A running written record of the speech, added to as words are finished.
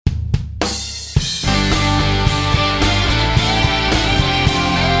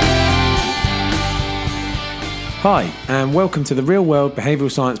Hi, and welcome to the Real World Behavioural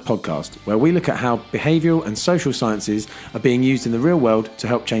Science podcast, where we look at how behavioural and social sciences are being used in the real world to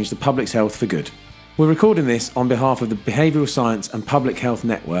help change the public's health for good. We're recording this on behalf of the Behavioural Science and Public Health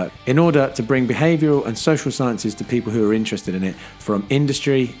Network in order to bring behavioural and social sciences to people who are interested in it from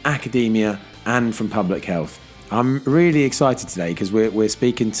industry, academia, and from public health. I'm really excited today because we're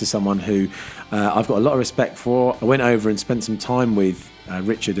speaking to someone who I've got a lot of respect for. I went over and spent some time with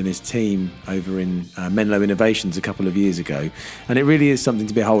Richard and his team over in Menlo Innovations a couple of years ago, and it really is something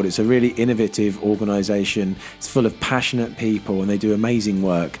to behold. It's a really innovative organisation. It's full of passionate people and they do amazing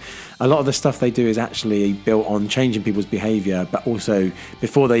work. A lot of the stuff they do is actually built on changing people's behaviour, but also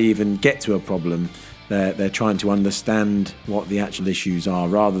before they even get to a problem, they're trying to understand what the actual issues are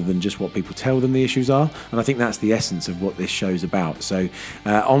rather than just what people tell them the issues are. And I think that's the essence of what this show's about. So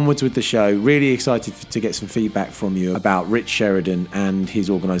onwards with the show. Really excited to get some feedback from you about Rich Sheridan and his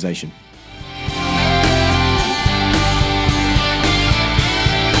organisation.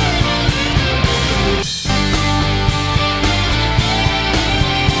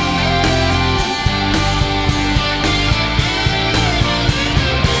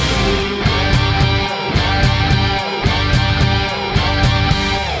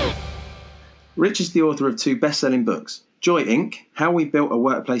 Rich is the author of two best-selling books, Joy Inc., How We Built a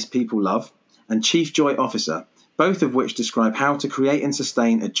Workplace People Love, and Chief Joy Officer, both of which describe how to create and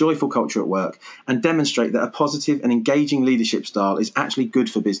sustain a joyful culture at work and demonstrate that a positive and engaging leadership style is actually good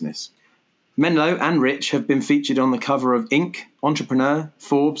for business. Menlo and Rich have been featured on the cover of Inc., Entrepreneur,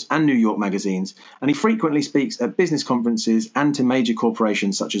 Forbes, and New York magazines, and he frequently speaks at business conferences and to major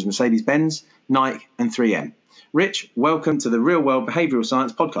corporations such as Mercedes-Benz, Nike, and 3M. Rich, welcome to the Real World Behavioural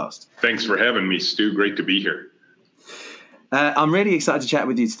Science podcast. Thanks for having me, Stu. Great to be here. I'm really excited to chat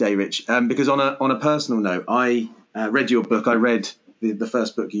with you today, Rich, because on a personal note, I read your book. I read the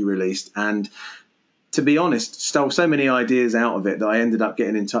first book you released, and to be honest, stole so many ideas out of it that I ended up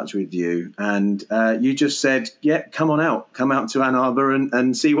getting in touch with you. And you just said, yeah, come out to Ann Arbor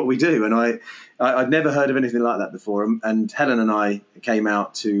and see what we do. And I'd never heard of anything like that before. And Helen and I came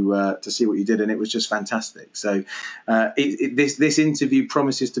out to see what you did, and it was just fantastic. So this interview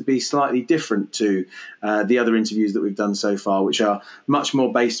promises to be slightly different to the other interviews that we've done so far, which are much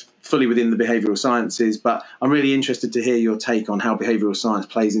more based fully within the behavioural sciences. But I'm really interested to hear your take on how behavioural science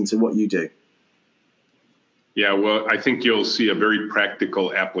plays into what you do. Yeah, well, I think you'll see a very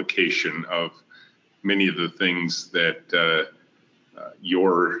practical application of many of the things that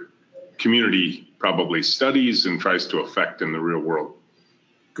your community probably studies and tries to affect in the real world.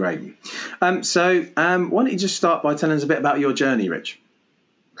 Great. So why don't you just start by telling us a bit about your journey, Rich?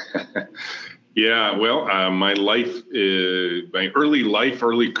 Yeah, well, my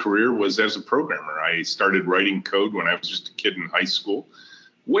early career was as a programmer. I started writing code when I was just a kid in high school.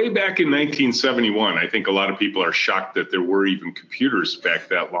 Way back in 1971, I think a lot of people are shocked that there were even computers back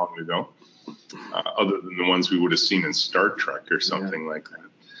that long ago, other than the ones we would have seen in Star Trek or something like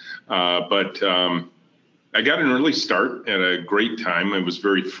that. But I got an early start at a great time. It was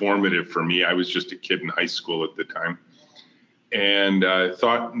very formative for me. I was just a kid in high school at the time, and I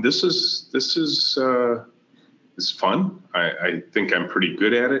thought this is fun. I think I'm pretty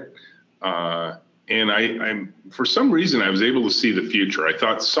good at it. And I'm for some reason, I was able to see the future. I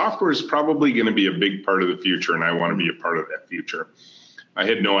thought software is probably going to be a big part of the future, and I want to be a part of that future. I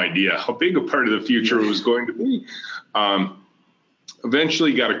had no idea how big a part of the future it was going to be.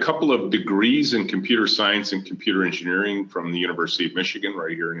 Eventually got a couple of degrees in computer science and computer engineering from the University of Michigan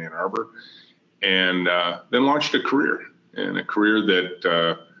right here in Ann Arbor, and then launched a career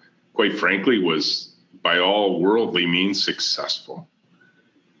that, quite frankly, was by all worldly means successful.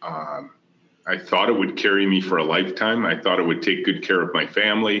 I thought it would carry me for a lifetime. I thought it would take good care of my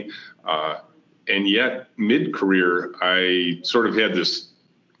family. And yet, mid-career, I sort of had this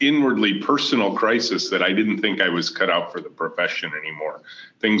inwardly personal crisis that I didn't think I was cut out for the profession anymore.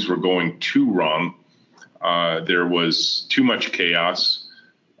 Things were going too wrong. There was too much chaos.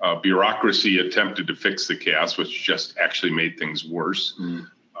 Bureaucracy attempted to fix the chaos, which just actually made things worse.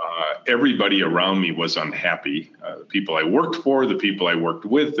 Everybody around me was unhappy. The people I worked for, the people I worked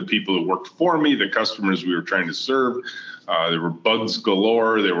with, the people who worked for me, the customers we were trying to serve. There were bugs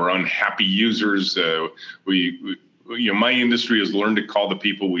galore. There were unhappy users. My industry has learned to call the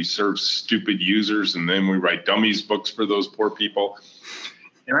people we serve stupid users, and then we write dummies books for those poor people.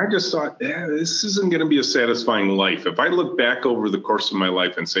 And I just thought, this isn't going to be a satisfying life. If I look back over the course of my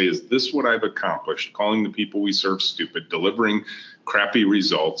life and say, is this what I've accomplished? Calling the people we serve stupid, delivering crappy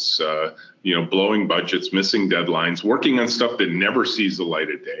results, blowing budgets, missing deadlines, working on stuff that never sees the light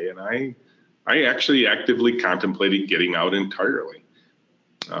of day. And I actually actively contemplated getting out entirely.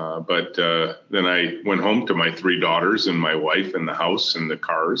 But then I went home to my 3 daughters and my wife and the house and the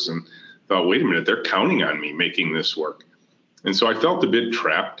cars and thought, wait a minute, they're counting on me making this work. And so I felt a bit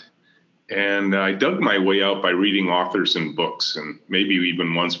trapped. And I dug my way out by reading authors and books, and maybe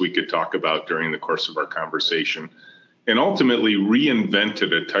even ones we could talk about during the course of our conversation, and ultimately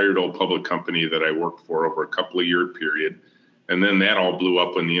reinvented a tired old public company that I worked for over a couple of year period. And then that all blew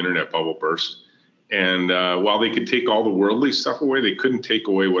up when the internet bubble burst. And while they could take all the worldly stuff away, they couldn't take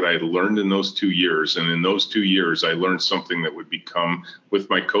away what I had learned in those 2 years. And in those 2 years, I learned something that would become, with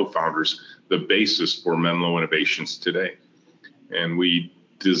my co-founders, the basis for Menlo Innovations today. And we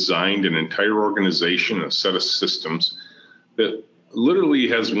designed an entire organization, a set of systems that literally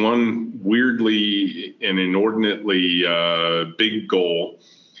has one weirdly and inordinately big goal,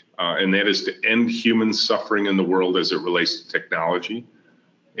 and that is to end human suffering in the world as it relates to technology.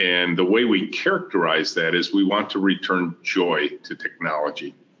 And the way we characterize that is we want to return joy to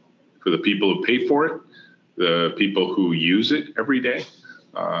technology for the people who pay for it, the people who use it every day,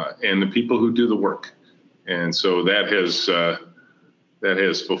 and the people who do the work. And so that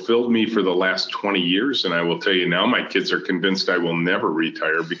has fulfilled me for the last 20 years. And I will tell you now, my kids are convinced I will never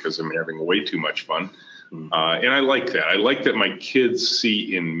retire because I'm having way too much fun. And I like that. I like that my kids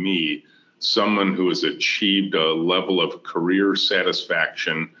see in me someone who has achieved a level of career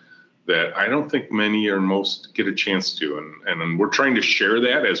satisfaction that I don't think many or most get a chance to. And we're trying to share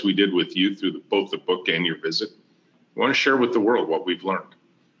that, as we did with you through both the book and your visit. We want to share with the world what we've learned.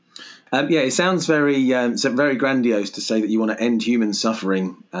 It sounds very grandiose to say that you want to end human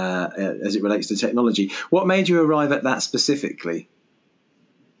suffering as it relates to technology. What made you arrive at that specifically?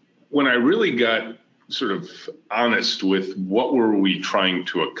 When I really got sort of honest with what were we trying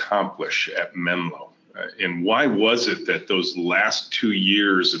to accomplish at Menlo, and why was it that those last 2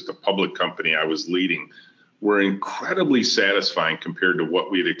 years at the public company I was leading were incredibly satisfying compared to what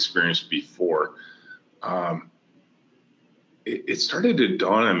we had experienced before, it started to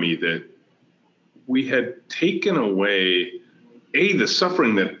dawn on me that we had taken away, the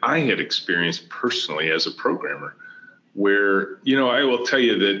suffering that I had experienced personally as a programmer, where, I will tell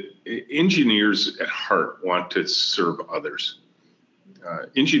you that engineers at heart want to serve others.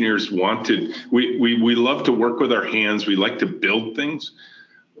 Engineers we love to work with our hands. We like to build things,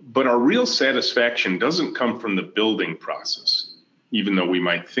 but our real satisfaction doesn't come from the building process, even though we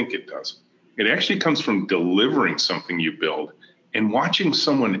might think it does. It actually comes from delivering something you build and watching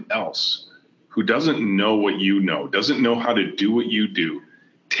someone else who doesn't know what you know, doesn't know how to do what you do,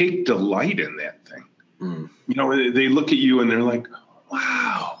 take delight in that thing. They look at you and they're like,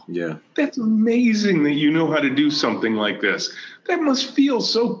 wow, yeah, that's amazing that you know how to do something like this. That must feel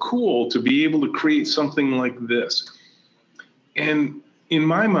so cool to be able to create something like this. And in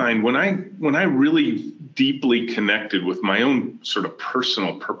my mind, when I really deeply connected with my own sort of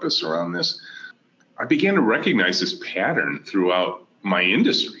personal purpose around this, I began to recognize this pattern throughout my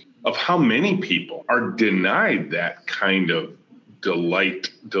industry of how many people are denied that kind of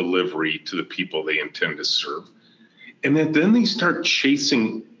delight delivery to the people they intend to serve. And that then they start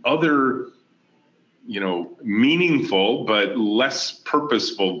chasing other, meaningful but less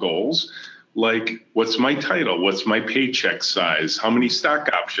purposeful goals, like, what's my title? What's my paycheck size? How many stock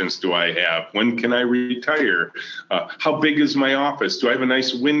options do I have? When can I retire? How big is my office? Do I have a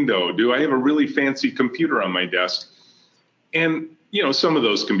nice window? Do I have a really fancy computer on my desk? And, some of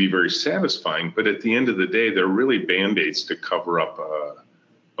those can be very satisfying, but at the end of the day, they're really Band-Aids to cover up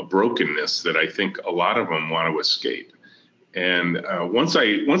a brokenness that I think a lot of them want to escape. And once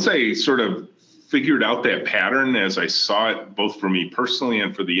I sort of figured out that pattern, as I saw it both for me personally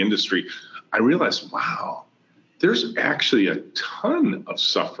and for the industry, I realized, wow, there's actually a ton of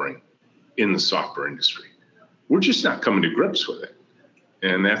suffering in the software industry. We're just not coming to grips with it.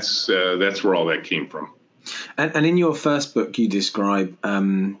 And that's where all that came from. And in your first book, you describe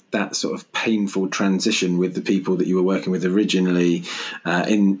that sort of painful transition with the people that you were working with originally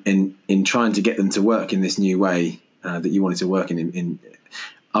in trying to get them to work in this new way that you wanted to work in.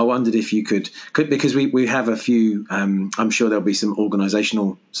 I wondered if you could because we have a few, I'm sure there'll be some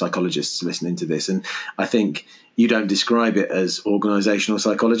organizational psychologists listening to this. And I think you don't describe it as organizational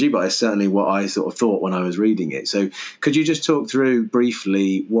psychology, but it's certainly what I sort of thought when I was reading it. So could you just talk through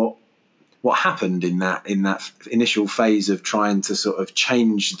briefly what happened in that initial phase of trying to sort of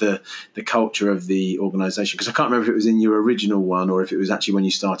change the culture of the organization? Because I can't remember if it was in your original one or if it was actually when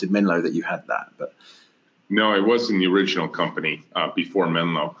you started Menlo that you had that. But no, it was in the original company before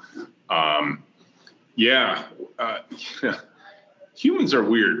Menlo. Humans are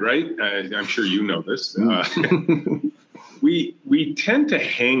weird, right? I'm sure you know this. We tend to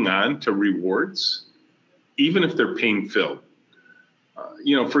hang on to rewards, even if they're pain-filled.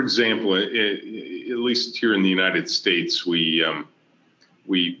 For example, at least here in the United States, we're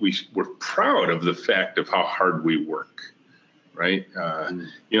proud of the fact of how hard we work, right?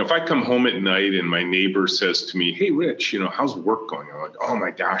 If I come home at night and my neighbor says to me, "Hey, Rich, how's work going?" I'm like, "Oh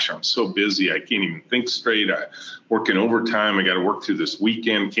my gosh, I'm so busy. I can't even think straight. I working overtime. I got to work through this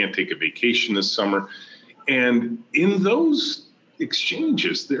weekend. Can't take a vacation this summer." And in those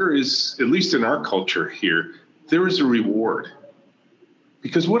exchanges, there is, at least in our culture here, there is a reward.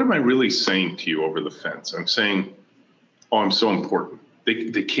 Because what am I really saying to you over the fence? I'm saying, "Oh, I'm so important.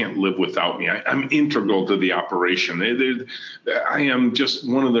 They can't live without me. I'm integral to the operation. I am just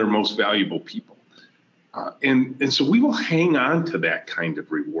one of their most valuable people." And so we will hang on to that kind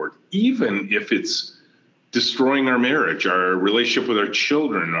of reward, even if it's destroying our marriage, our relationship with our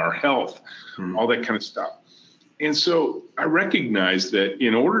children, our health, all that kind of stuff. And so I recognize that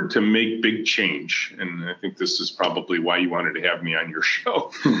in order to make big change, and I think this is probably why you wanted to have me on your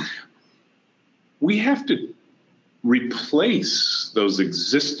show, we have to replace those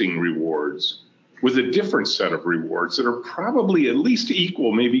existing rewards with a different set of rewards that are probably at least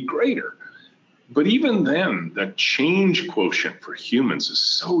equal, maybe greater. But even then, the change quotient for humans is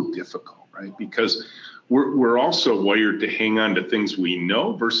so difficult, right? Because we're also wired to hang on to things we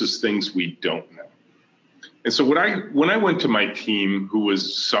know versus things we don't know. And so when I went to my team who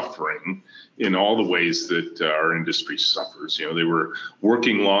was suffering in all the ways that our industry suffers, they were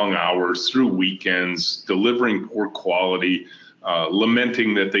working long hours through weekends, delivering poor quality,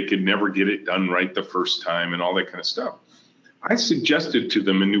 lamenting that they could never get it done right the first time and all that kind of stuff. I suggested to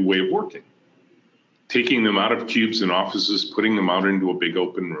them a new way of working, taking them out of cubes and offices, putting them out into a big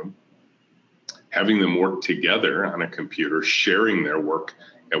open room, having them work together on a computer, sharing their work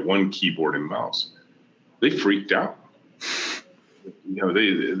at one keyboard and mouse. They freaked out.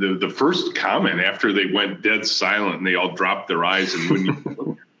 The first comment after they went dead silent and they all dropped their eyes and wouldn't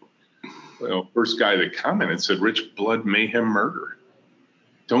even look. First guy that commented said, "Rich, blood, mayhem, murder.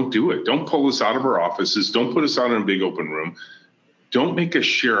 Don't do it. Don't pull us out of our offices. Don't put us out in a big open room. Don't make us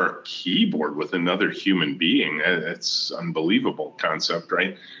share our keyboard with another human being." That's unbelievable concept,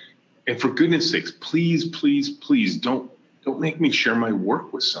 right? And for goodness sakes, please, please, please don't make me share my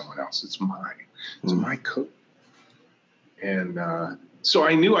work with someone else. It's mine. It's my code. And so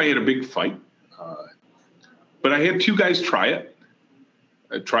I knew I had a big fight. But I had two guys try it.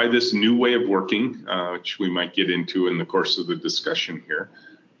 Try this new way of working, which we might get into in the course of the discussion here.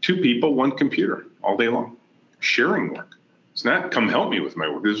 Two people, one computer, all day long, sharing work. It's not come help me with my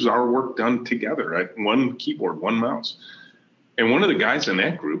work. This is our work done together, right? One keyboard, one mouse. And one of the guys in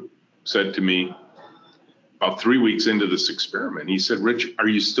that group said to me about 3 weeks into this experiment, he said, "Rich, are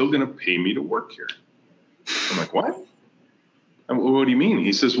you still going to pay me to work here?" I'm like, "What? What do you mean?"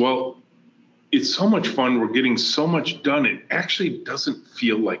 He says, "Well, it's so much fun. We're getting so much done. It actually doesn't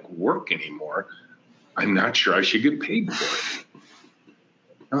feel like work anymore. I'm not sure I should get paid for it."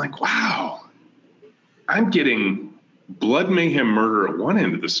 I'm like, wow, I'm getting blood, mayhem, murder at one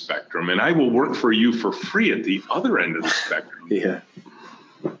end of the spectrum, and I will work for you for free at the other end of the spectrum. Yeah.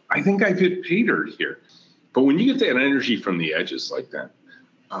 I think I've hit pay dirt here. But when you get that energy from the edges like that,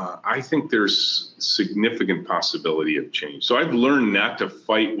 I think there's significant possibility of change. So I've learned not to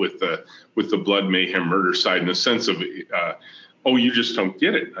fight with the blood, mayhem, murder side in the sense of, oh, you just don't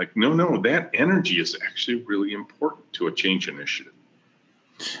get it. Like, no, that energy is actually really important to a change initiative.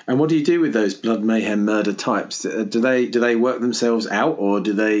 And what do you do with those blood, mayhem, murder types? Do they work themselves out, or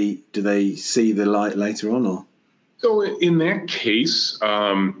do they see the light later on? Or so in that case,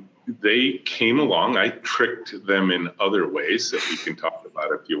 they came along. I tricked them in other ways that we can talk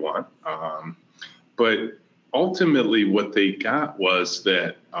about if you want. But ultimately, what they got was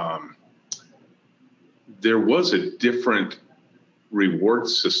that there was a different reward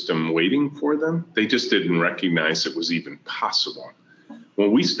system waiting for them. They just didn't recognize it was even possible.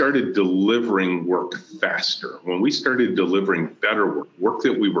 When we started delivering work faster, when we started delivering better work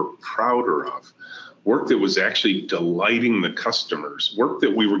that we were prouder of, work that was actually delighting the customers, work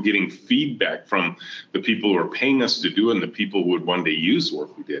that we were getting feedback from the people who were paying us to do and the people who would one day use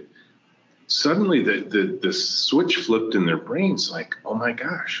work we did, suddenly the switch flipped in their brains like, oh my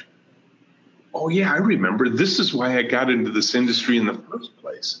gosh, oh yeah, I remember. This is why I got into this industry in the first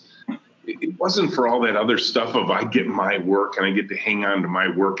place. It wasn't for all that other stuff of I get my work and I get to hang on to my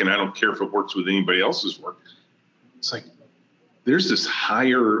work and I don't care if it works with anybody else's work. It's like there's this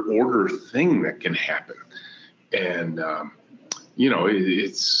higher order thing that can happen. And,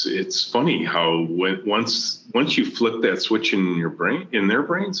 it's funny how once you flip that switch in their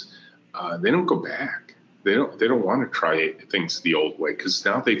brains, they don't go back. They don't want to try things the old way because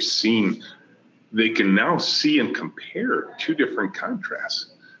now they've seen they can now see and compare two different contrasts.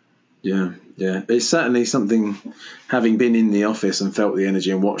 Yeah. It's certainly something, having been in the office and felt the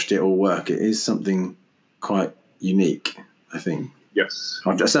energy and watched it all work, it is something quite unique, I think. Yes.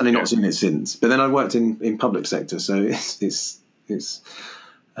 I've certainly not seen it since. But then I worked in public sector, so it's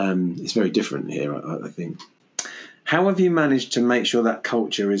very different here, I think. How have you managed to make sure that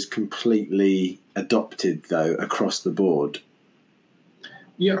culture is completely adopted, though, across the board?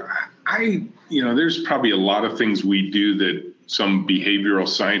 Yeah, there's probably a lot of things we do that some behavioral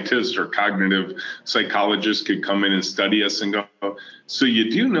scientist or cognitive psychologist could come in and study us and go, so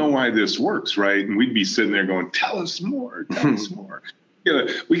you do know why this works, right? And we'd be sitting there going, tell us more.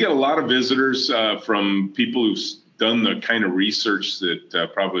 We get a lot of visitors from people who've done the kind of research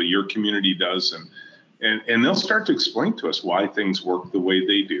that probably your community does. And they'll start to explain to us why things work the way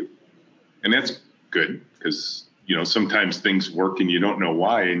they do. And that's good because, sometimes things work and you don't know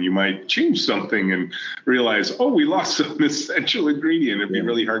why, and you might change something and realize, we lost some essential ingredient. It'd be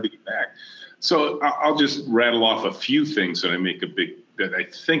really hard to get back. So I'll just rattle off a few things that I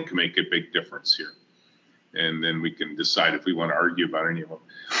think make a big difference here. And then we can decide if we want to argue about any of them.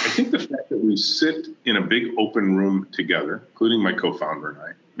 I think the fact that we sit in a big open room together, including my co-founder and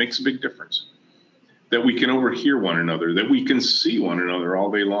I, makes a big difference. That we can overhear one another, that we can see one another all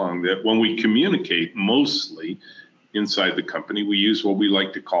day long, that when we communicate mostly inside the company, we use what we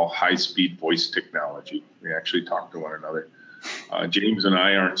like to call high-speed voice technology. We actually talk to one another. James and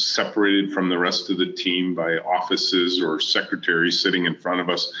I aren't separated from the rest of the team by offices or secretaries sitting in front of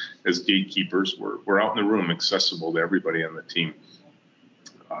us as gatekeepers. We're out in the room, accessible to everybody on the team.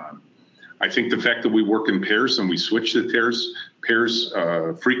 I think the fact that we work in pairs and we switch the pairs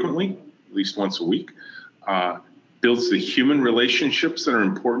frequently, at least once a week, builds the human relationships that are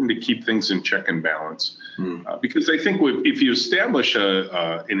important to keep things in check and balance. Because I think if you establish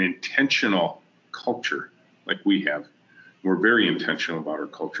an intentional culture like we have, we're very intentional about our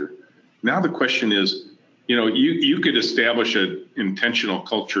culture. Now the question is, you could establish an intentional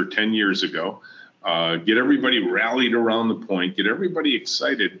culture 10 years ago, get everybody rallied around the point, get everybody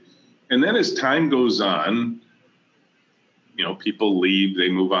excited. And then as time goes on, people leave, they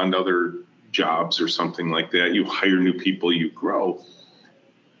move on to other jobs or something like that. You hire new people, you grow.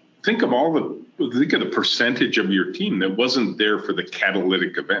 Think of the percentage of your team that wasn't there for the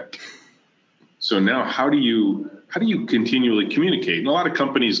catalytic event. So now how do you continually communicate? And a lot of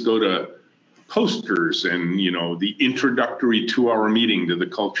companies go to posters and, the introductory 2-hour meeting to the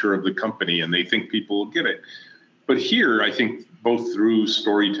culture of the company, and they think people will get it. But here, I think both through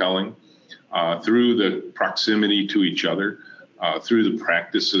storytelling, through the proximity to each other, through the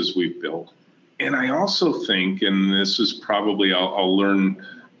practices we've built. And I also think, and this is probably, I'll learn,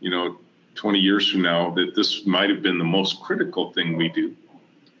 20 years from now, that this might have been the most critical thing we do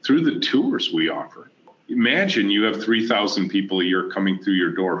through the tours we offer. Imagine you have 3,000 people a year coming through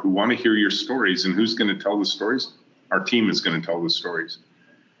your door who want to hear your stories, and who's going to tell the stories? Our team is going to tell the stories.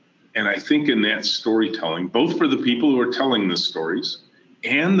 And I think in that storytelling, both for the people who are telling the stories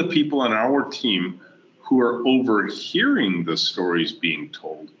and the people on our team who are overhearing the stories being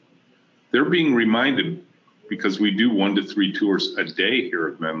told, they're being reminded, because we do 1 to 3 tours a day here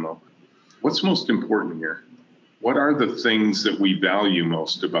at Menlo, what's most important here? What are the things that we value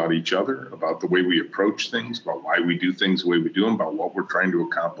most about each other, about the way we approach things, about why we do things the way we do them, about what we're trying to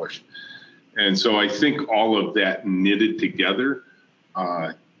accomplish? And so I think all of that knitted together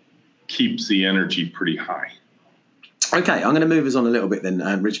keeps the energy pretty high. Okay, I'm going to move us on a little bit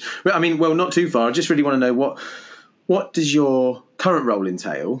then, Rich. Not too far. I just really want to know what does your current role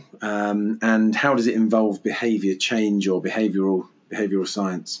entail, and how does it involve behaviour change or behavioural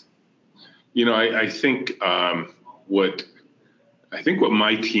science? I think what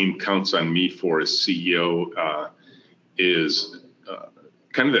my team counts on me for as CEO is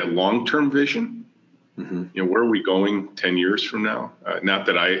kind of that long-term vision. Mm-hmm. Where are we going 10 years from now? Not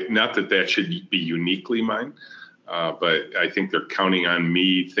that should be uniquely mine, but I think they're counting on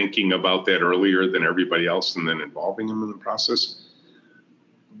me thinking about that earlier than everybody else and then involving them in the process.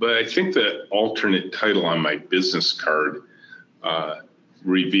 But I think the alternate title on my business card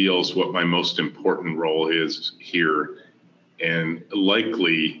reveals what my most important role is here. And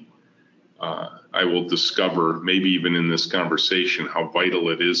likely I will discover, maybe even in this conversation, how vital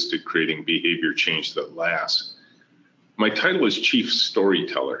it is to creating behavior change that lasts. My title is Chief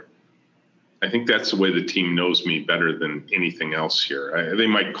Storyteller. I think that's the way the team knows me better than anything else here. They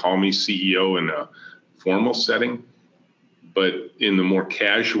might call me CEO in a formal setting, but in the more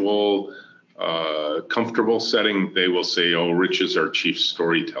casual, comfortable setting, they will say, Rich is our chief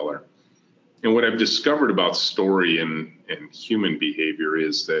storyteller. And what I've discovered about story and human behavior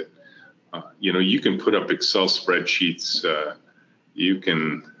is that You can put up Excel spreadsheets. You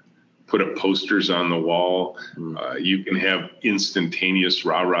can put up posters on the wall. You can have instantaneous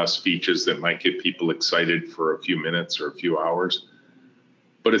rah-rah speeches that might get people excited for a few minutes or a few hours.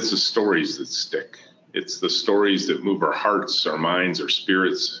 But it's the stories that stick. It's the stories that move our hearts, our minds, our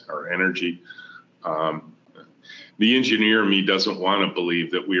spirits, our energy. The engineer in me doesn't want to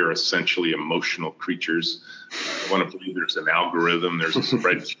believe that we are essentially emotional creatures. I want to believe there's an algorithm, there's a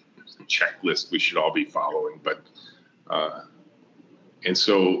spreadsheet, there's a checklist we should all be following. And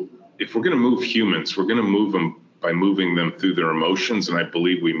so if we're going to move humans, we're going to move them by moving them through their emotions. And I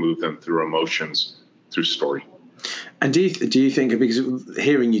believe we move them through emotions through story. And do you think, because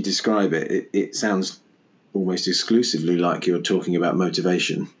hearing you describe it sounds almost exclusively like you're talking about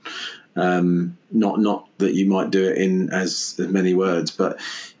motivation. Not that you might do it in as many words, but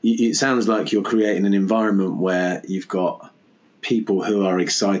it sounds like you're creating an environment where you've got people who are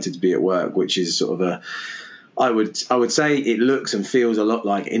excited to be at work, which is sort of I would say it looks and feels a lot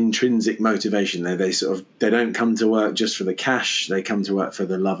like intrinsic motivation. They don't come to work just for the cash. They come to work for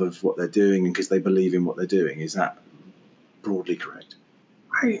the love of what they're doing and because they believe in what they're doing. Is that broadly correct?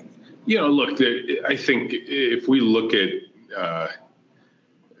 Look, I think if we look at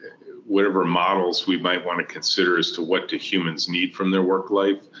whatever models we might want to consider as to what do humans need from their work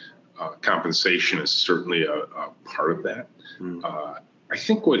life, compensation is certainly a part of that. I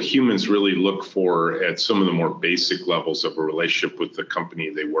think what humans really look for at some of the more basic levels of a relationship with the company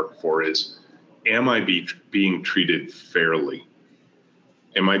they work for is, am I being treated fairly?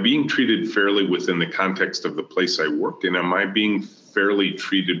 Am I being treated fairly within the context of the place I work? And am I being fairly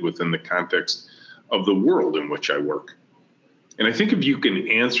treated within the context of the world in which I work? And I think if you can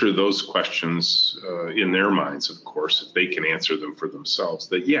answer those questions in their minds, of course, if they can answer them for themselves,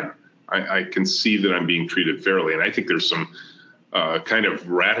 that, I can see that I'm being treated fairly. And I think there's some kind of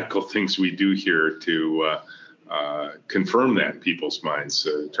radical things we do here to confirm that in people's minds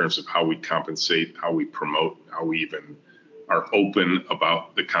in terms of how we compensate, how we promote, how we even are open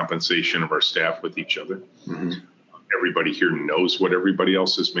about the compensation of our staff with each other. Mm-hmm. Everybody here knows what everybody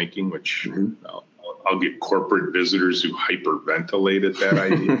else is making, which I'll get corporate visitors who hyperventilate at that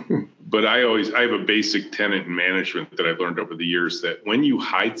idea. But I have a basic tenet in management that I've learned over the years that when you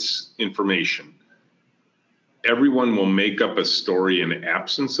hide information, everyone will make up a story in the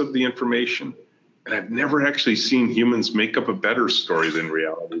absence of the information. And I've never actually seen humans make up a better story than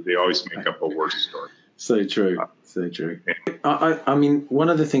reality. They always make up a worse story. So true. So true. I mean, one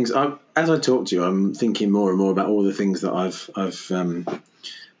of the things, as I talk to you, I'm thinking more and more about all the things that I've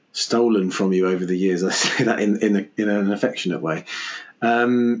stolen from you over the years. I say that in an affectionate way.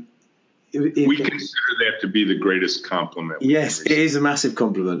 We consider that to be the greatest compliment. Yes, it is a massive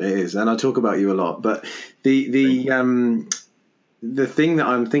compliment. It is, and I talk about you a lot. But the thing that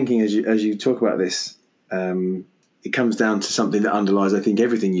I'm thinking as you talk about this, it comes down to something that underlies, I think,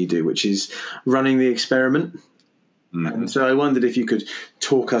 everything you do, which is running the experiment. Mm-hmm. And so I wondered if you could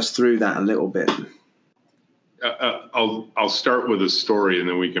talk us through that a little bit. I'll start with a story, and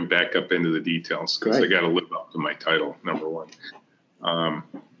then we can back up into the details because I got to live up to my title, number one.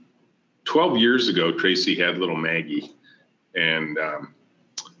 12 years ago, Tracy had little Maggie, and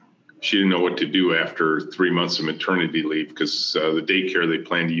she didn't know what to do after 3 months of maternity leave because the daycare they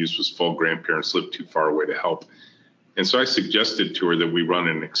planned to use was full. Grandparents lived too far away to help. And so I suggested to her that we run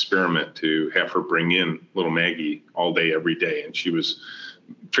an experiment to have her bring in little Maggie all day, every day. And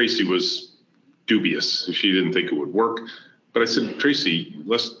Tracy was dubious. She didn't think it would work. But I said, Tracy,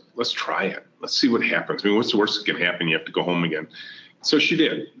 let's try it. Let's see what happens. I mean, what's the worst that can happen? You have to go home again. So she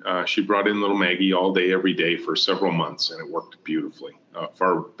did. She brought in little Maggie all day, every day for several months, and it worked beautifully,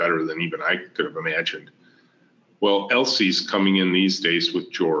 far better than even I could have imagined. Well, Elsie's coming in these days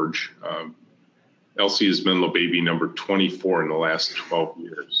with George. Elsie has been little baby number 24 in the last 12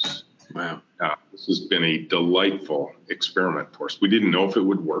 years. Wow. This has been a delightful experiment for us. We didn't know if it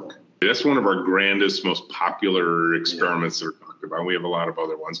would work. That's one of our grandest, most popular experiments that are talked about. We have a lot of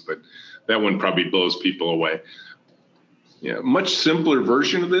other ones, but that one probably blows people away. Yeah, much simpler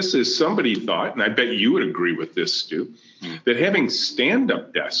version of this is somebody thought, and I bet you would agree with this, Stu, that having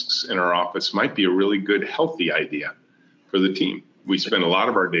stand-up desks in our office might be a really good, healthy idea for the team. We spend a lot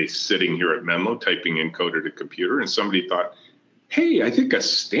of our days sitting here at Menlo typing in code at a computer, and somebody thought, hey, I think a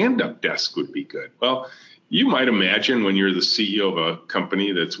stand-up desk would be good. Well, you might imagine when you're the CEO of a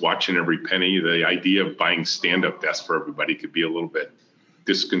company that's watching every penny, the idea of buying stand-up desks for everybody could be a little bit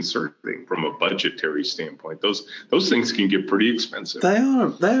disconcerting from a budgetary standpoint. Those things can get pretty expensive. They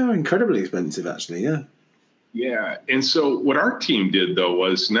are incredibly expensive, actually. Yeah. And so what our team did, though,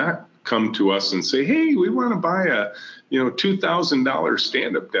 was not come to us and say, hey, we want to buy a $2,000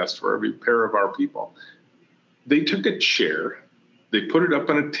 stand-up desk for every pair of our people. They took a chair, they put it up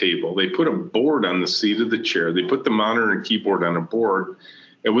on a table, they put a board on the seat of the chair, they put the monitor and keyboard on a board,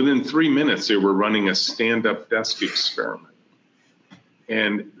 and within 3 minutes, they were running a stand-up desk experiment.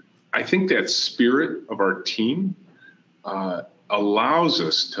 And I think that spirit of our team allows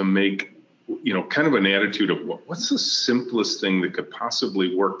us to make, kind of an attitude of what's the simplest thing that could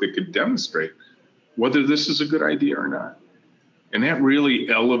possibly work, that could demonstrate whether this is a good idea or not. And that really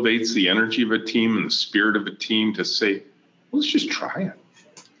elevates the energy of a team and the spirit of a team to say, let's just try it,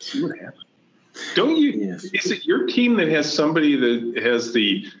 see what happens. Don't you? Yes. Is it your team that has somebody that has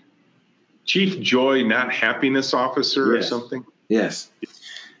the chief joy, not happiness officer or something? Yes.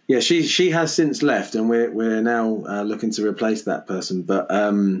 Yeah, she has since left, and we're now looking to replace that person. But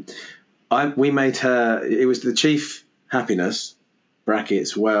we made her. It was the chief happiness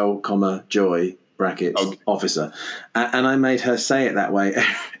brackets joy brackets officer, and I made her say it that way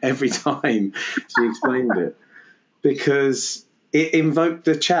every time she explained it, because it invoked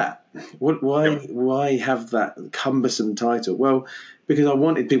the chat. Why have that cumbersome title? Well, because I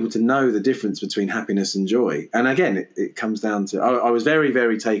wanted people to know the difference between happiness and joy. And again, it comes down to, I was very,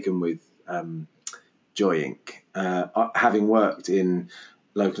 very taken with Joy Inc. Having worked in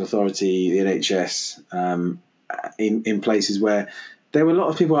local authority, the NHS, in places where there were a lot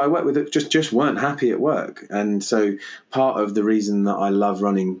of people I worked with that just weren't happy at work. And so part of the reason that I love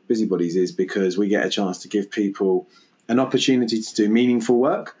running Busybodies is because we get a chance to give people an opportunity to do meaningful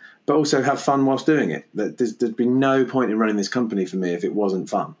work, but also have fun whilst doing it. There'd be no point in running this company for me if it wasn't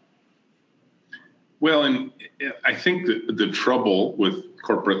fun. Well, and I think that the trouble with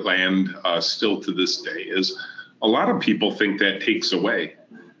corporate land still to this day is a lot of people think that takes away,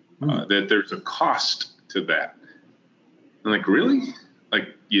 that there's a cost to that. I'm like, really? Like,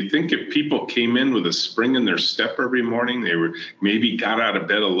 you think if people came in with a spring in their step every morning, they were maybe got out of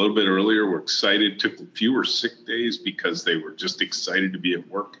bed a little bit earlier, were excited, took fewer sick days because they were just excited to be at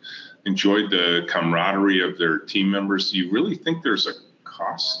work, enjoyed the camaraderie of their team members. Do you really think there's a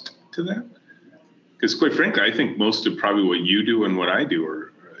cost to that? Because quite frankly, I think most of probably what you do and what I do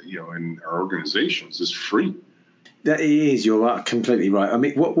are, in our organizations is free. That is, you're completely right. I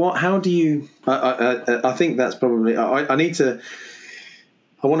mean, how do you, I think that's probably, I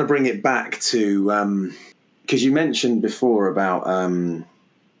want to bring it back to, because you mentioned before about, a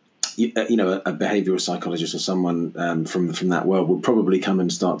behavioural psychologist or someone from that world will probably come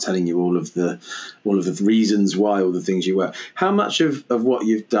and start telling you all of the reasons why, all the things you were. How much of what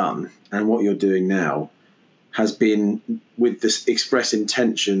you've done and what you're doing now has been with this express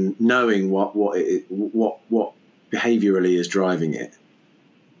intention, knowing what behaviourally is driving it?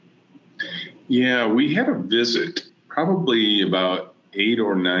 Yeah, we had a visit probably about 8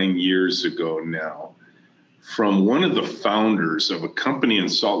 or 9 years ago now from one of the founders of a company in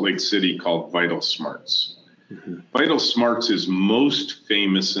Salt Lake City called Vital Smarts. Mm-hmm. Vital Smarts is most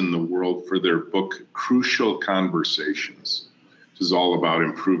famous in the world for their book, Crucial Conversations, which is all about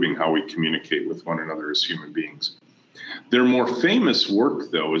improving how we communicate with one another as human beings. Their more famous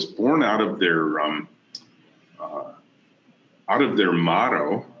work, though, is born out of their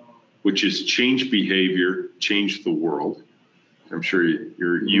motto, which is change behavior, change the world. I'm sure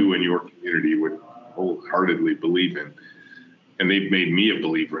you and your community would wholeheartedly believe in. And they've made me a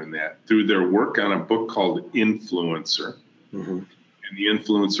believer in that through their work on a book called Influencer, and the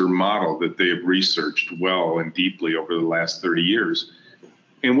influencer model that they have researched well and deeply over the last 30 years.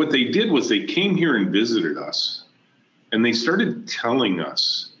 And what they did was they came here and visited us, and they started telling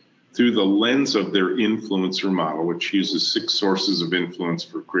us through the lens of their influencer model, which uses 6 sources of influence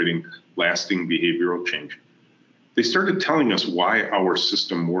for creating lasting behavioral change. They started telling us why our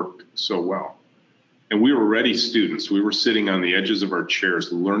system worked so well. And we were ready students. We were sitting on the edges of our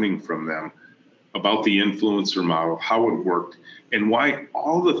chairs learning from them about the influencer model, how it worked, and why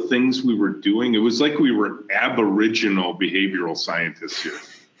all the things we were doing, it was like we were aboriginal behavioral scientists here.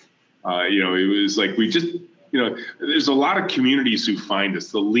 It was like we just, there's a lot of communities who find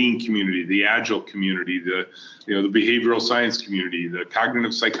us, the lean community, the agile community, the behavioral science community, the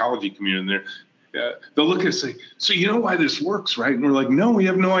cognitive psychology community, and they'll look at us and say, so you know why this works, right? And we're like, no, we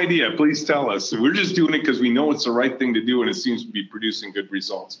have no idea. Please tell us. We're just doing it because we know it's the right thing to do, and it seems to be producing good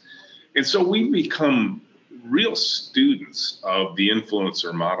results. And so we've become real students of the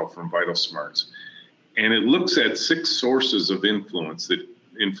influencer model from Vital Smarts. And it looks at 6 sources of influence that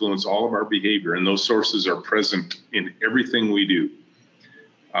influence all of our behavior. And those sources are present in everything we do,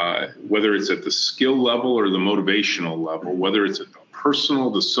 whether it's at the skill level or the motivational level, whether it's at the personal,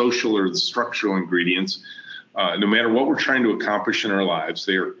 the social, or the structural ingredients. No matter what we're trying to accomplish in our lives,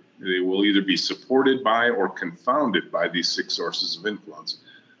 they are They will either be supported by or confounded by these 6 sources of influence.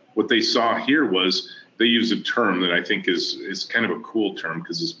 What they saw here was they use a term that I think is kind of a cool term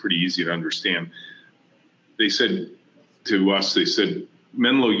because it's pretty easy to understand. They said to us,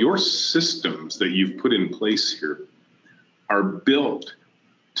 Menlo, your systems that you've put in place here are built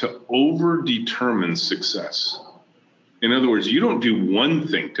to over-determine success. In other words, you don't do one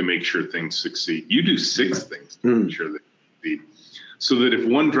thing to make sure things succeed. You do 6 things to make sure they succeed. So that if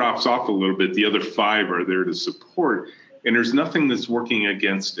one drops off a little bit, the other 5 are there to support, and there's nothing that's working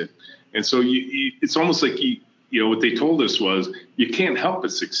against it. And so it's almost like, what they told us was, you can't help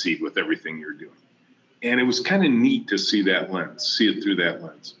but succeed with everything you're doing. And it was kind of neat to see it through that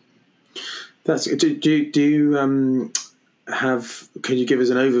lens. Do you can you give us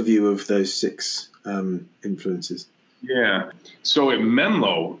an overview of those 6 influences? Yeah. So at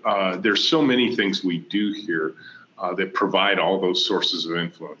Menlo, there's so many things we do here that provide all those sources of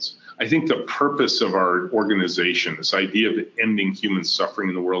influence. I think the purpose of our organization, this idea of ending human suffering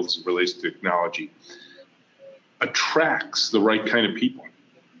in the world as it relates to technology, attracts the right kind of people.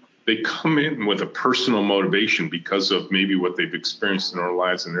 They come in with a personal motivation because of maybe what they've experienced in their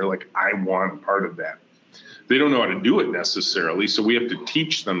lives, and they're like, I want part of that. They don't know how to do it necessarily, so we have to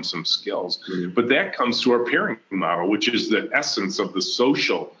teach them some skills. Mm-hmm. But that comes to our pairing model, which is the essence of the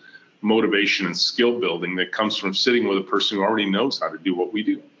social motivation and skill building that comes from sitting with a person who already knows how to do what we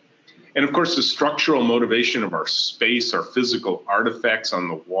do. And of course, the structural motivation of our space, our physical artifacts on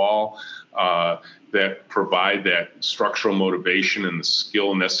the wall that provide that structural motivation and the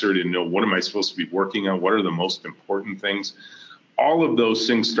skill necessary to know, what am I supposed to be working on? What are the most important things? All of those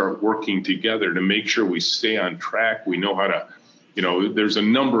things start working together to make sure we stay on track. We know how to, there's a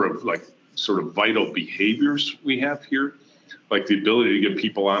number of sort of vital behaviors we have here, like the ability to give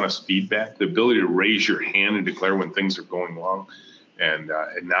people honest feedback, the ability to raise your hand and declare when things are going wrong and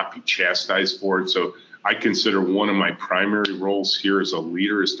not be chastised for it. So I consider one of my primary roles here as a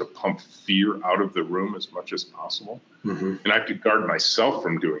leader is to pump fear out of the room as much as possible. Mm-hmm. And I have to guard myself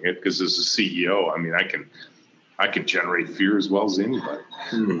from doing it because as a CEO, I can generate fear as well as anybody.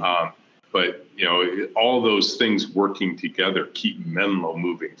 Mm-hmm. But all those things working together keep Menlo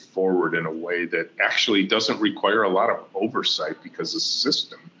moving forward in a way that actually doesn't require a lot of oversight because the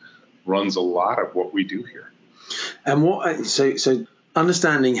system runs a lot of what we do here. And so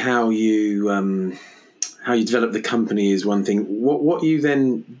understanding how you develop the company is one thing. What you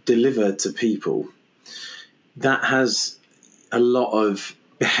then deliver to people, that has a lot of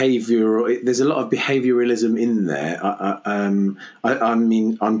behavioral. There's a lot of behavioralism in there. I'm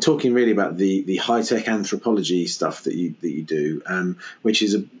talking really about the high tech anthropology stuff that you do, which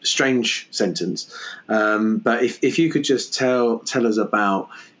is a strange sentence. But if you could just tell us about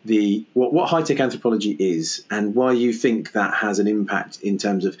what high tech anthropology is and why you think that has an impact in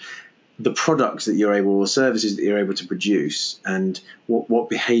terms of the products that you're able, or services that you're able to produce, and what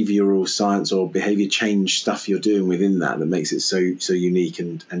behavioral science or behavior change stuff you're doing within that makes it so unique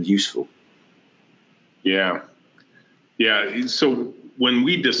and useful. Yeah. So when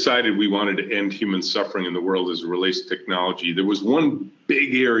we decided we wanted to end human suffering in the world as it relates to technology, there was one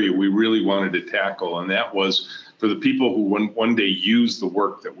big area we really wanted to tackle, and that was for the people who one day use the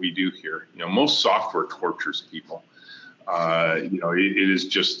work that we do here. Most software tortures people. It is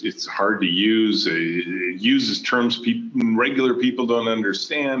just, it's hard to use. It uses terms regular people don't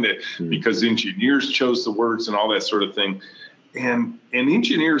understand it because engineers chose the words and all that sort of thing. And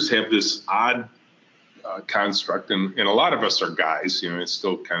engineers have this odd construct, and a lot of us are guys, it's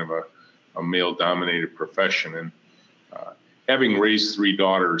still kind of a male-dominated profession. And having raised 3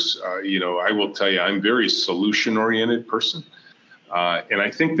 daughters, I will tell you, I'm a very solution-oriented person. And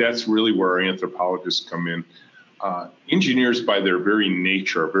I think that's really where our anthropologists come in. Engineers, by their very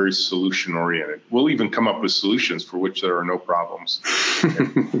nature, are very solution-oriented. We'll even come up with solutions for which there are no problems.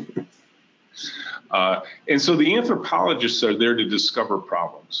 And so the anthropologists are there to discover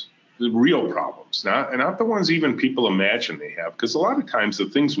problems, the real problems, not the ones even people imagine they have. Because a lot of times the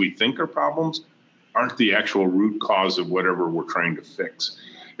things we think are problems aren't the actual root cause of whatever we're trying to fix.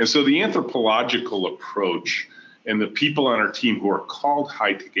 And so the anthropological approach and the people on our team who are called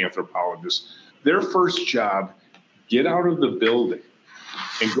high-tech anthropologists, their first job, get out of the building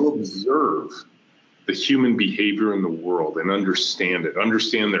and go observe the human behavior in the world and understand it,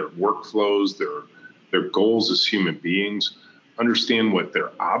 understand their workflows, their goals as human beings, understand what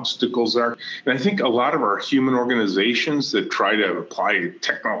their obstacles are. And I think a lot of our human organizations that try to apply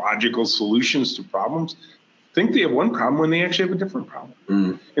technological solutions to problems think they have one problem when they actually have a different problem.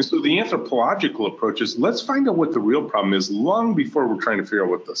 And so the anthropological approach is, let's find out what the real problem is long before we're trying to figure out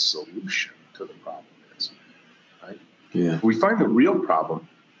what the solution to the problem is. Right? Yeah. We find the real problem,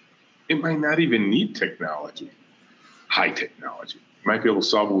 It might not even need technology, high technology. You might be able to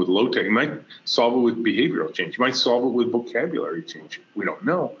solve it with low tech. You might solve it with behavioral change. You might solve it with vocabulary change. We don't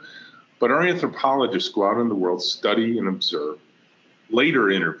know. But our anthropologists go out in the world, study and observe, later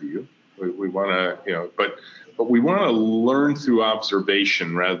interview. We want to, but we want to learn through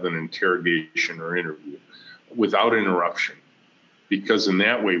observation rather than interrogation or interview without interruption. Because in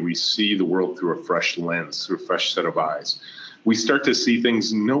that way, we see the world through a fresh lens, through a fresh set of eyes. We start to see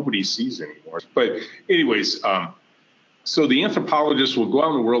things nobody sees anymore. But anyways, so the anthropologists will go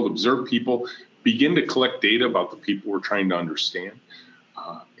out in the world, observe people, begin to collect data about the people we're trying to understand,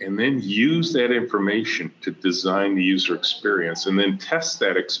 and then use that information to design the user experience, and then test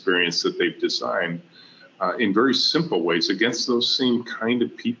that experience that they've designed in very simple ways against those same kind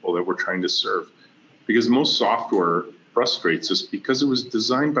of people that we're trying to serve. Because most software frustrates us because it was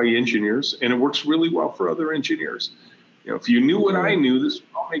designed by engineers and it works really well for other engineers. If you knew what I knew, this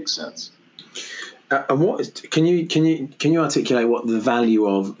would all make sense. And can you articulate what the value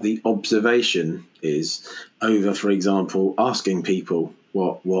of the observation is over, for example, asking people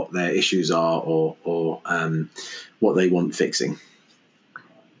what their issues are or what they want fixing?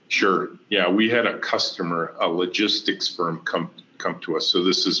 Sure. Yeah, we had a customer, a logistics firm, come to us. So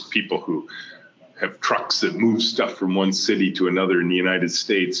this is people who have trucks that move stuff from one city to another in the United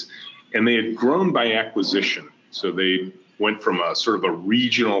States, and they had grown by acquisition. So they went from a sort of a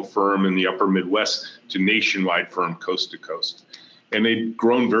regional firm in the upper Midwest to nationwide firm coast to coast. And they'd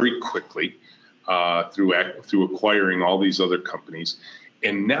grown very quickly through acquiring all these other companies.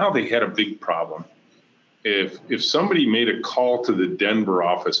 And now they had a big problem. If somebody made a call to the Denver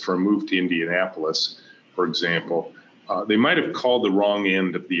office for a move to Indianapolis, for example, they might have called the wrong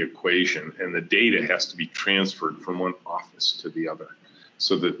end of the equation, and the data has to be transferred from one office to the other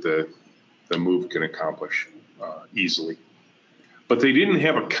so that the move can accomplish easily. But they didn't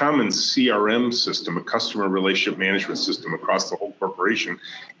have a common CRM system, a customer relationship management system across the whole corporation.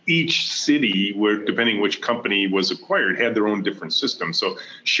 Each city, depending which company was acquired, had their own different system. So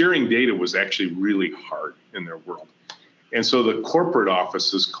sharing data was actually really hard in their world. And so the corporate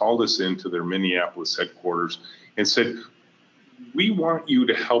offices called us into their Minneapolis headquarters and said, we want you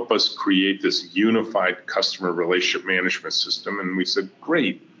to help us create this unified customer relationship management system. And we said,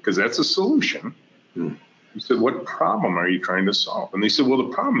 great, because that's a solution. We said, what problem are you trying to solve? And they said, well,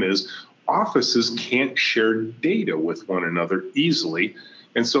 the problem is offices can't share data with one another easily.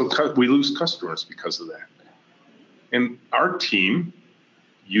 And so we lose customers because of that. And our team,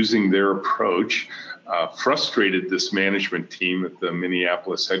 using their approach, frustrated this management team at the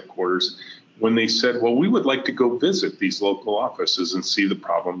Minneapolis headquarters when they said, well, we would like to go visit these local offices and see the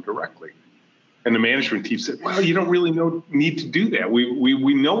problem directly. And the management team said, well, you don't really need to do that.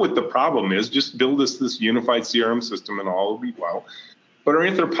 We know what the problem is. Just build us this unified CRM system and all will be well. But our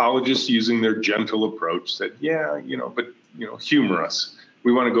anthropologists, using their gentle approach, said, yeah, but humor us.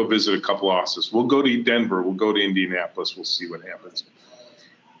 We want to go visit a couple offices. We'll go to Denver. We'll go to Indianapolis. We'll see what happens.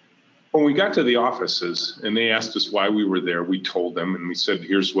 When we got to the offices and they asked us why we were there, we told them and we said,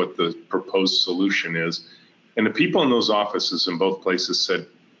 here's what the proposed solution is. And the people in those offices in both places said,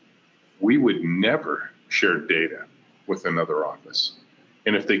 we would never share data with another office.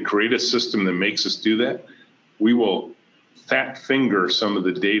 And if they create a system that makes us do that, we will fat finger some of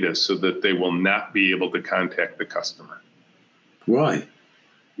the data so that they will not be able to contact the customer. Why?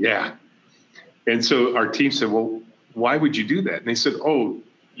 Yeah. And so our team said, well, why would you do that? And they said, oh,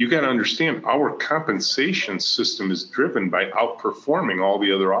 you got to understand, our compensation system is driven by outperforming all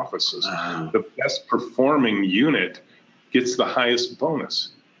the other offices. The best performing unit gets the highest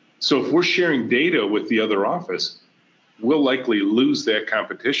bonus. So if we're sharing data with the other office, we'll likely lose that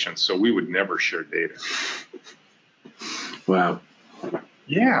competition. So we would never share data. Wow.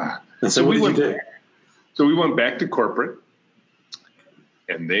 Yeah. And so what did you do? So we went back to corporate,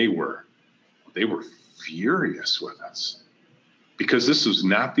 and they were furious with us because this was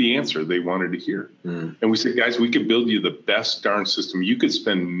not the answer they wanted to hear. And we said, guys, we could build you the best darn system. You could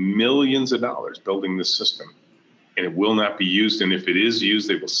spend millions of dollars building this system, and it will not be used. And if it is used,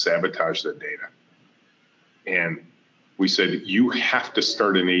 they will sabotage the data. And we said, you have to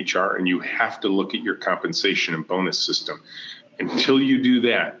start an HR and you have to look at your compensation and bonus system. Until you do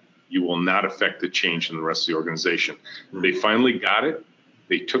that, you will not affect the change in the rest of the organization. They finally got it.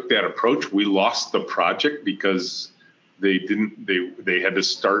 They took that approach. We lost the project because they had to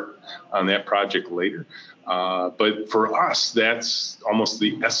start on that project later. But for us, that's almost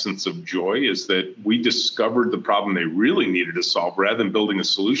the essence of joy, is that we discovered the problem they really needed to solve rather than building a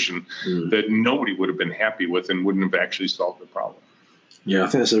solution that nobody would have been happy with and wouldn't have actually solved the problem. Yeah, I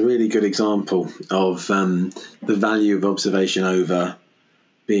think that's a really good example of the value of observation over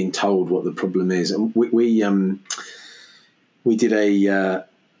being told what the problem is. And we did we took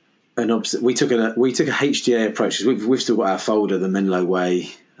a HDA approach. We've still got our folder, the Menlo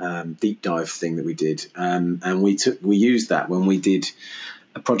Way deep dive thing that we did, and we used that when we did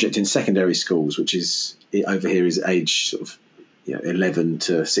a project in secondary schools, which is over here is age sort of 11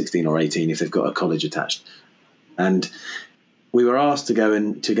 to 16 or 18 if they've got a college attached, and we were asked to go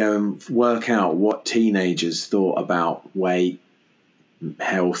and work out what teenagers thought about weight,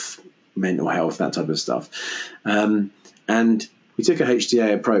 health, mental health, that type of stuff, and we took a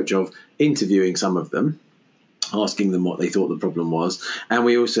HDA approach of interviewing some of them, asking them what they thought the problem was, and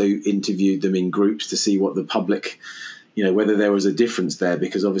we also interviewed them in groups to see what the public, whether there was a difference there,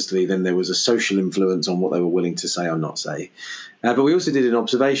 because obviously then there was a social influence on what they were willing to say or not say. But we also did an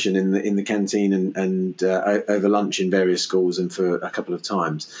observation in the canteen and over lunch in various schools and for a couple of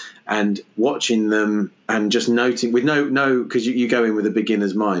times, and watching them and just noting with no because you go in with a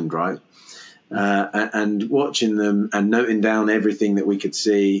beginner's mind, right? And watching them and noting down everything that we could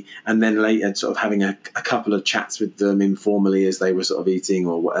see, and then later sort of having a couple of chats with them informally as they were sort of eating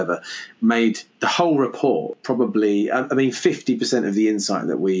or whatever, made the whole report probably, 50% of the insight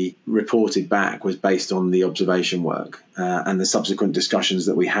that we reported back was based on the observation work and the subsequent discussions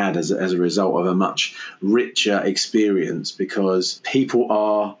that we had as a result of a much richer experience, because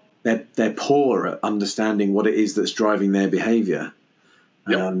people they're poor at understanding what it is that's driving their behaviour.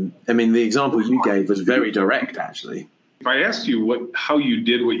 Yep. The example you gave was very direct, actually. If I asked you how you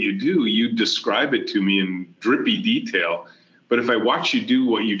did what you do, you'd describe it to me in drippy detail. But if I watch you do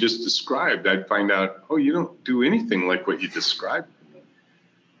what you just described, I'd find out, you don't do anything like what you described.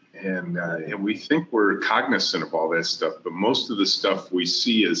 And we think we're cognizant of all that stuff, but most of the stuff we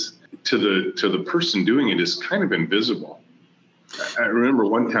see is to the person doing it is kind of invisible. I remember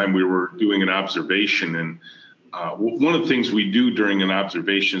one time we were doing an observation, and one of the things we do during an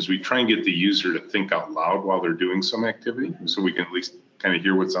observation is we try and get the user to think out loud while they're doing some activity, so we can at least kind of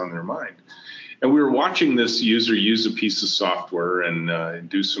hear what's on their mind. And we were watching this user use a piece of software and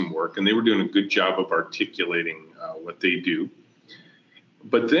do some work, and they were doing a good job of articulating what they do.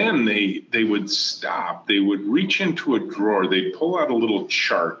 But then they would stop. They would reach into a drawer. They'd pull out a little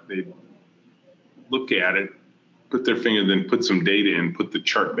chart. They'd look at it, put their finger, then put some data in, put the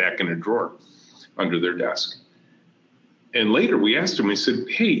chart back in a drawer under their desk. And later we asked them, we said,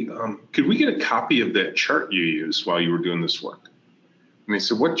 hey, could we get a copy of that chart you used while you were doing this work? And they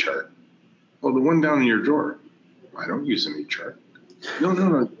said, what chart? Oh, the one down in your drawer. I don't use any chart.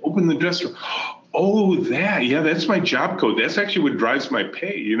 No. Open the desk drawer. Oh, that. Yeah, that's my job code. That's actually what drives my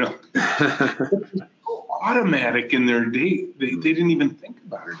pay, Automatic in their day. They didn't even think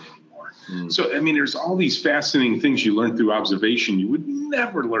about it anymore. So, there's all these fascinating things you learn through observation you would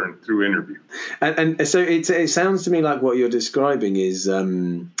never learn through interview. And so it sounds to me like what you're describing is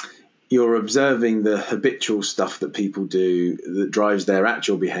you're observing the habitual stuff that people do that drives their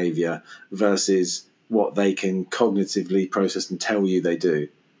actual behavior versus what they can cognitively process and tell you they do.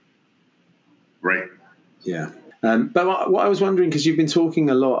 Right. Yeah. But what I was wondering, because you've been talking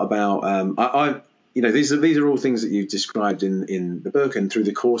a lot about, these are all things that you've described in the book and through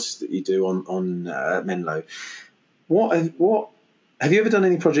the courses that you do on Menlo. What have you ever done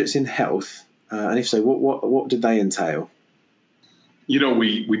any projects in health? And if so, what did they entail?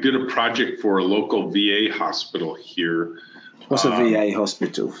 We did a project for a local VA hospital here. What's a VA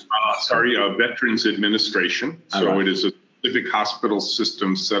hospital? Veterans Administration. So It is a specific hospital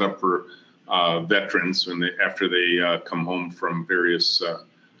system set up for veterans after they come home from various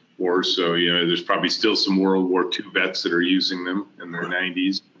wars. So, there's probably still some World War II vets that are using them in their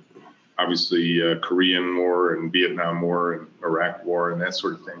 90s. Obviously, Korean War and Vietnam War and Iraq War and that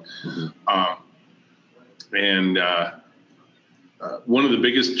sort of thing. Mm-hmm. One of the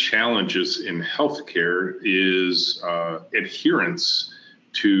biggest challenges in healthcare is adherence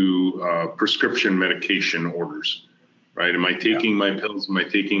to prescription medication orders. Right? Am I taking my pills? Am I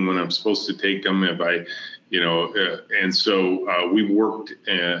taking when I'm supposed to take them? And so we worked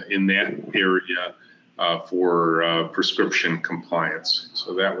in that area for prescription compliance.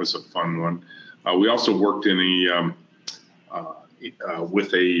 So that was a fun one. We also worked in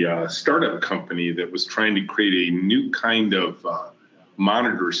with a startup company that was trying to create a new kind of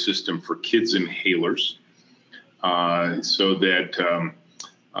monitor system for kids inhalers, so that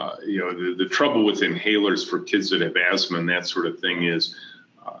the trouble with inhalers for kids that have asthma and that sort of thing is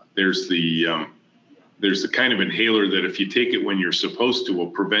there's the kind of inhaler that if you take it when you're supposed to will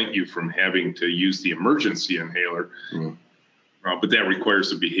prevent you from having to use the emergency inhaler. Mm. But that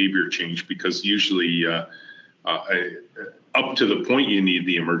requires a behavior change, because usually up to the point you need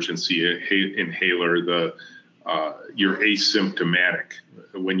the emergency inhaler, the you're asymptomatic.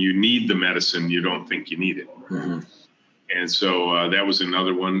 When you need the medicine, you don't think you need it. Mm-hmm. And so that was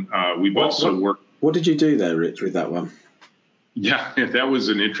another one. We've also worked. What did you do there, Rich, with that one? Yeah, that was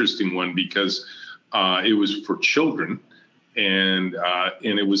an interesting one because it was for children, and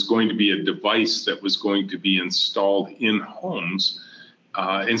it was going to be a device that was going to be installed in homes.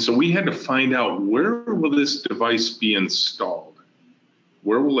 And so we had to find out, where will this device be installed?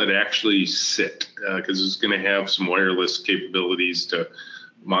 Where will it actually sit? Because it's going to have some wireless capabilities to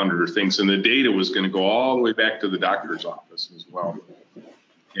monitor things. And the data was going to go all the way back to the doctor's office as well.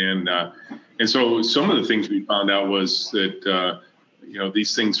 And so some of the things we found out was that,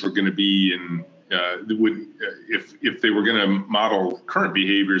 these things were going to be in, if they were going to model current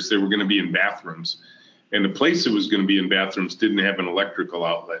behaviors, they were going to be in bathrooms. And the place it was going to be in bathrooms didn't have an electrical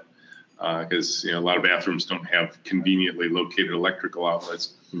outlet. Because a lot of bathrooms don't have conveniently located electrical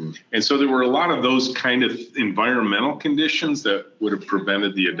outlets. And so there were a lot of those kind of environmental conditions that would have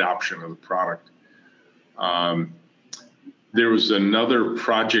prevented the adoption of the product. There was another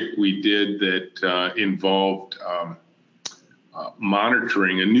project we did that involved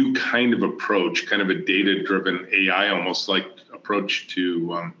monitoring a new kind of approach, kind of a data-driven AI, almost like approach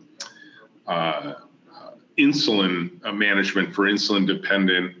to insulin management for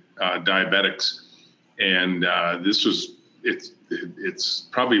insulin-dependent diabetics. And it's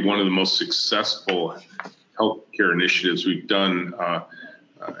probably one of the most successful healthcare initiatives we've done.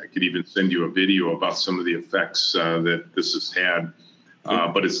 I could even send you a video about some of the effects that this has had.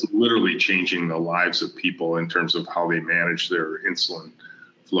 But it's literally changing the lives of people in terms of how they manage their insulin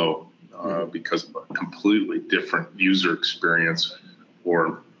flow because of a completely different user experience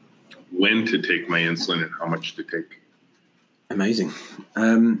for when to take my insulin and how much to take. Amazing.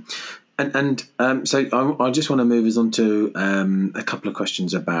 So I just want to move us on to a couple of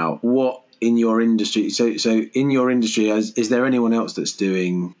questions about what in your industry. So in your industry, is there anyone else that's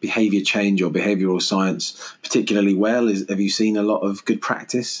doing behavior change or behavioral science particularly well? Have you seen a lot of good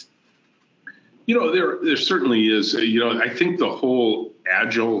practice? There certainly is. I think the whole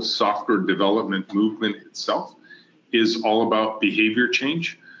agile software development movement itself is all about behavior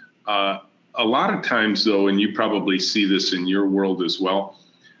change. A lot of times, though, and you probably see this in your world as well,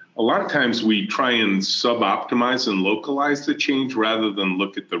 a lot of times we try and sub-optimize and localize the change rather than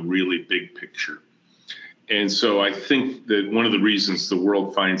look at the really big picture. And so I think that one of the reasons the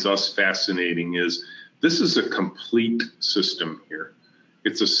world finds us fascinating is this is a complete system here.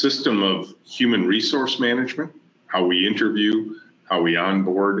 It's a system of human resource management, how we interview, how we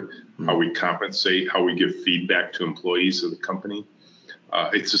onboard, how we compensate, how we give feedback to employees of the company.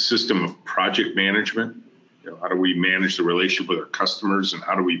 It's a system of project management. How do we manage the relationship with our customers, and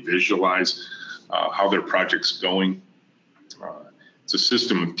how do we visualize how their project's going? It's a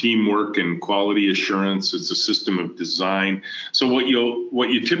system of teamwork and quality assurance. It's a system of design. So what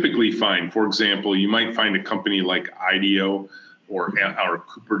you typically find, for example, you might find a company like IDEO or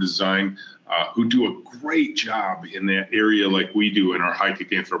Cooper Design who do a great job in that area, like we do in our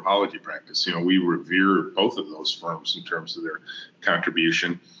high-tech anthropology practice. We revere both of those firms in terms of their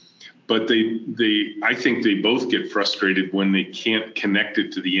contribution. But I think they both get frustrated when they can't connect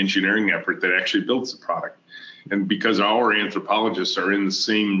it to the engineering effort that actually builds the product. And because our anthropologists are in the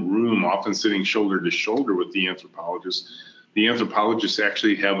same room, often sitting shoulder to shoulder with the anthropologists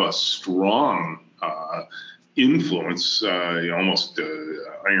actually have a strong influence, almost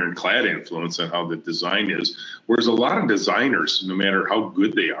ironclad influence on how the design is. Whereas a lot of designers, no matter how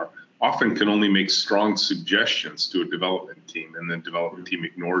good they are, often can only make strong suggestions to a development team, and the development team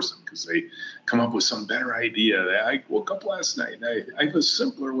ignores them because they come up with some better idea. I woke up last night and I have a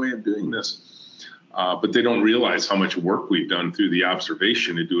simpler way of doing this. But they don't realize how much work we've done through the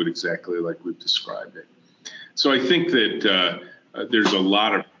observation to do it exactly like we've described it. So I think that there's a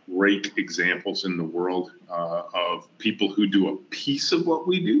lot of great examples in the world of people who do a piece of what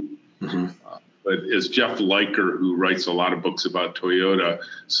we do. Mm-hmm. But as Jeff Liker, who writes a lot of books about Toyota,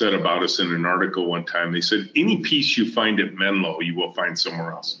 said about us in an article one time, they said, any piece you find at Menlo, you will find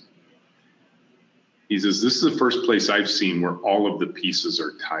somewhere else. He says, this is the first place I've seen where all of the pieces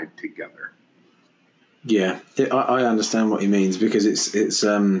are tied together. Yeah, I understand what he means, because it's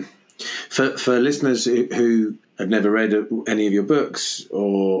for listeners who have never read any of your books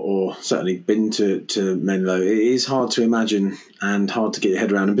or certainly been to Menlo, it is hard to imagine and hard to get your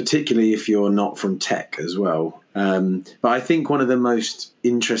head around, and particularly if you're not from tech as well. But I think one of the most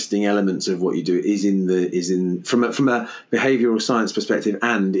interesting elements of what you do is from a behavioural science perspective,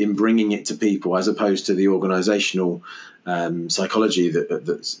 and in bringing it to people, as opposed to the organisational psychology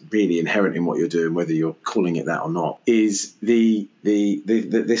that's really inherent in what you're doing, whether you're calling it that or not, is this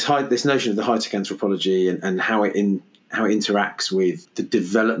notion of the high-tech anthropology and how it interacts with the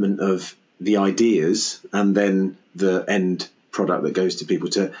development of the ideas and then the end product that goes to people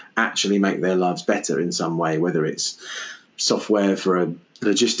to actually make their lives better in some way, whether it's software for a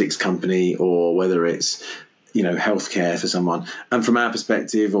logistics company or whether it's healthcare for someone. And from our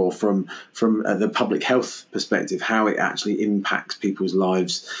perspective, or from the public health perspective, how it actually impacts people's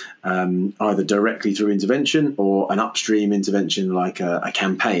lives, either directly through intervention or an upstream intervention like a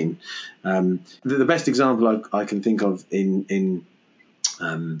campaign. The best example I can think of in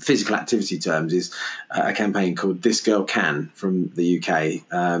physical activity terms is a campaign called This Girl Can from the UK,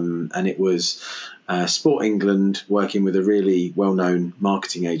 and it was Sport England working with a really well-known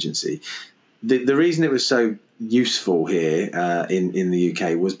marketing agency. The reason it was so useful here in the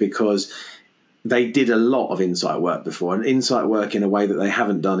UK was because they did a lot of insight work before, and insight work in a way that they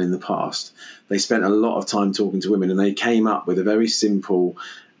haven't done in the past. They spent a lot of time talking to women, and they came up with a very simple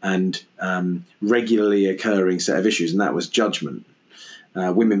and regularly occurring set of issues, and that was judgment.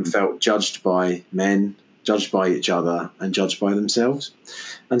 Women felt judged by men, judged by each other, and judged by themselves.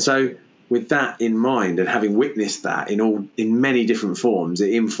 And so with that in mind, and having witnessed that in many different forms,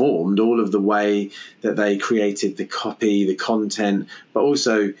 it informed all of the way that they created the copy, the content, but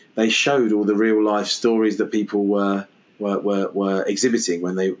also they showed all the real life stories that people were exhibiting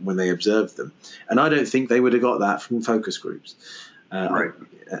when they observed them. And I don't think they would have got that from focus groups. Right.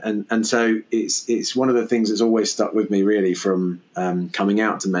 And so it's one of the things that's always stuck with me, really, from coming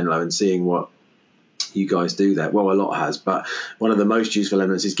out to Menlo and seeing what you guys do there. Well, a lot has, but one of the most useful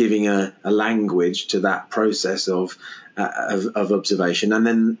elements is giving a language to that process of observation,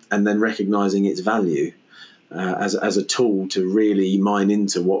 and then recognizing its value as a tool to really mine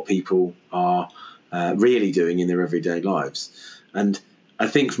into what people are really doing in their everyday lives. And I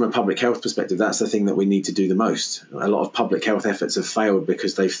think from a public health perspective, that's the thing that we need to do the most. A lot of public health efforts have failed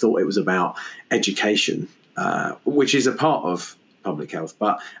because they thought it was about education, which is a part of public health,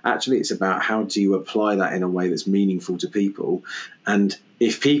 but actually it's about how do you apply that in a way that's meaningful to people. And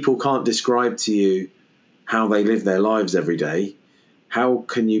if people can't describe to you how they live their lives every day, how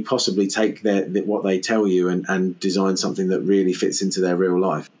can you possibly take what they tell you and design something that really fits into their real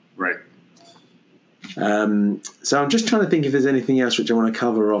life? Right. So I'm just trying to think if there's anything else which I want to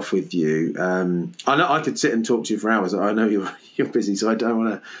cover off with you. I know I could sit and talk to you for hours. I know you're busy, so I don't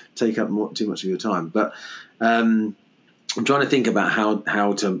want to take up too much of your time. But I'm trying to think about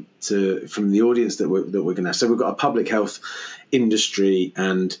how to from the audience that we're going to have. So we've got a public health industry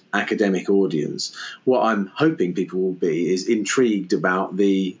and academic audience. What I'm hoping people will be is intrigued about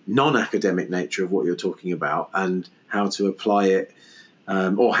the non-academic nature of what you're talking about and how to apply it.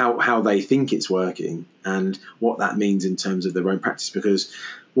 Or how they think it's working and what that means in terms of their own practice. Because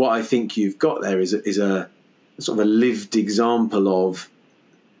what I think you've got there is a sort of a lived example of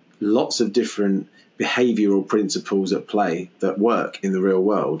lots of different behavioural principles at play that work in the real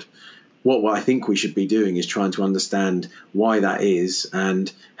world. What I think we should be doing is trying to understand why that is and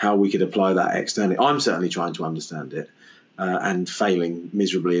how we could apply that externally. I'm certainly trying to understand it. And failing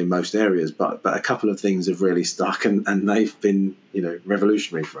miserably in most areas, but a couple of things have really stuck, and they've been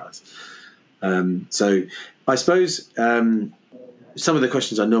revolutionary for us. So I suppose some of the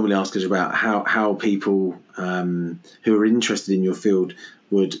questions I normally ask is about how people who are interested in your field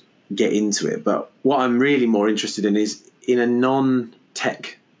would get into it. But what I'm really more interested in is in a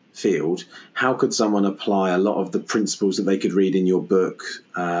non-tech field, how could someone apply a lot of the principles that they could read in your book,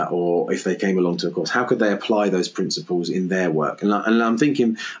 or if they came along to a course, how could they apply those principles in their work? And I'm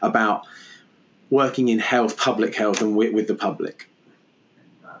thinking about working in health, public health, and with the public.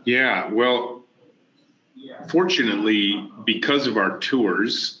 Yeah, well, fortunately, because of our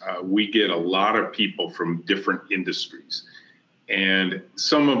tours, we get a lot of people from different industries. And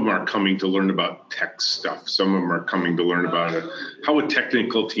some of them are coming to learn about tech stuff. Some of them are coming to learn about how a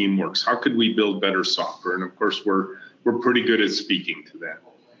technical team works. How could we build better software? And of course, we're pretty good at speaking to that.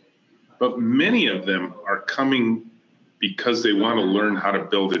 But many of them are coming because they want to learn how to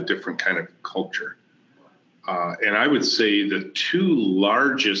build a different kind of culture. And I would say the two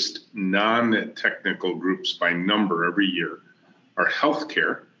largest non-technical groups by number every year are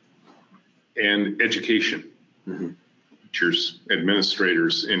healthcare and education. Mm-hmm. Teachers,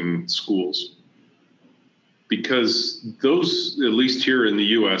 administrators in schools, because those, at least here in the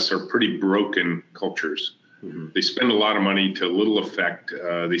U.S., are pretty broken cultures. They spend a lot of money to little effect.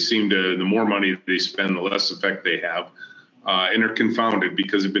 The more money they spend, the less effect they have. And are confounded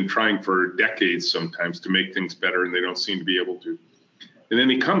because they've been trying for decades sometimes to make things better, and they don't seem to be able to. And then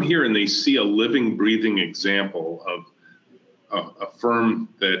they come here and they see a living, breathing example of a firm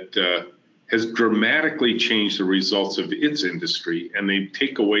that has dramatically changed the results of its industry, and they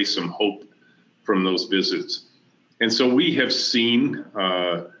take away some hope from those visits. And so we have seen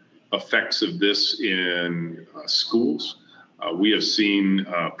effects of this in schools. We have seen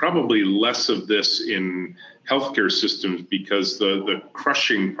probably less of this in healthcare systems, because the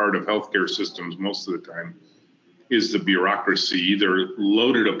crushing part of healthcare systems most of the time is the bureaucracy, either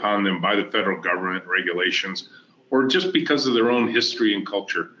loaded upon them by the federal government regulations or just because of their own history and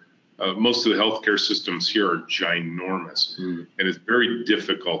culture. Most of the healthcare systems here are ginormous, and it's very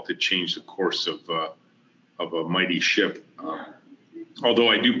difficult to change the course of a mighty ship. Although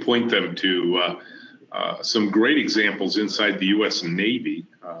I do point them to some great examples inside the U.S. Navy.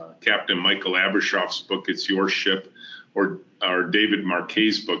 Captain Michael Abershoff's book, It's Your Ship, or David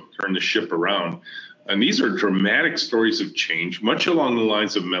Marquet's book, Turn the Ship Around. And these are dramatic stories of change, much along the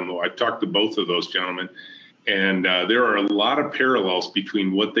lines of Menlo. I've talked to both of those gentlemen, and there are a lot of parallels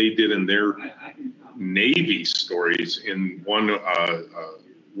between what they did in their Navy stories. In one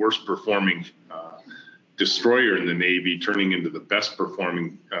worst performing destroyer in the Navy turning into the best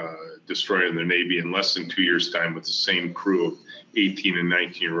performing destroyer in the Navy in less than 2 years' time with the same crew of 18 and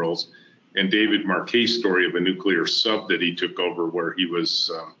 19-year-olds. And David Marquet's story of a nuclear sub that he took over, where he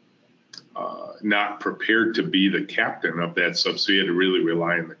was not prepared to be the captain of that sub, so he had to really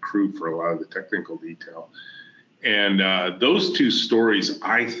rely on the crew for a lot of the technical detail. And those two stories,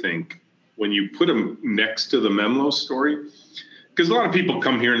 I think, when you put them next to the Menlo story, because a lot of people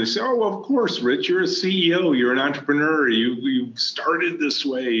come here and they say, oh, well, of course, Rich, you're a CEO, you're an entrepreneur, you started this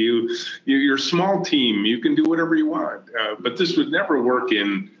way, you're a small team, you can do whatever you want. But this would never work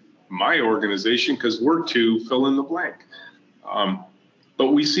in my organization because we're to fill in the blank.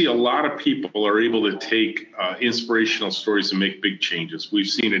 But we see a lot of people are able to take inspirational stories and make big changes. We've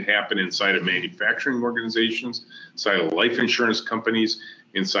seen it happen inside of manufacturing organizations, inside of life insurance companies,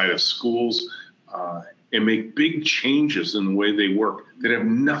 inside of schools, and make big changes in the way they work that have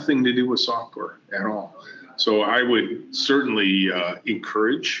nothing to do with software at all. So I would certainly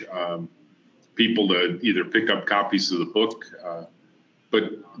encourage people to either pick up copies of the book,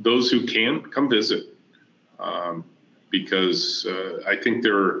 but those who can, come visit. Because I think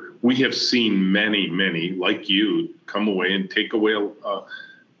we have seen many like you come away and take away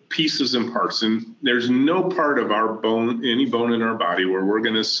pieces and parts. And there's no part of any bone in our body where we're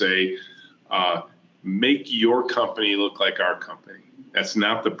going to say, make your company look like our company. That's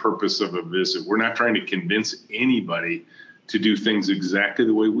not the purpose of a visit. We're not trying to convince anybody to do things exactly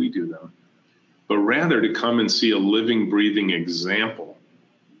the way we do them, but rather to come and see a living, breathing example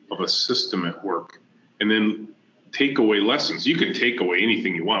of a system at work, and then take away lessons. You can take away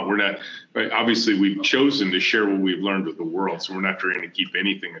anything you want. We're not, obviously we've chosen to share what we've learned with the world, so we're not trying to keep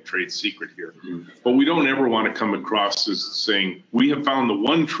anything a trade secret here. But we don't ever want to come across as saying, we have found the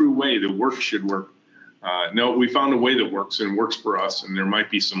one true way that work should work. No, we found a way that works and works for us, and there might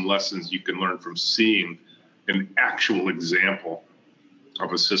be some lessons you can learn from seeing an actual example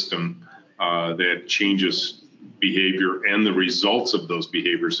of a system that changes behavior and the results of those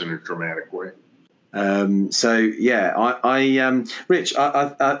behaviors in a dramatic way. Rich,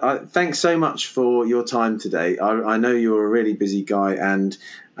 I thanks so much for your time today. I know you're a really busy guy, and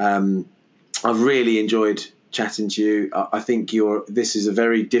I've really enjoyed chatting to you. I think this is a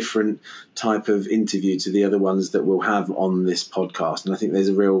very different type of interview to the other ones that we'll have on this podcast, and I think there's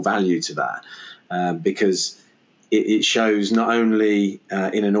a real value to that because it shows not only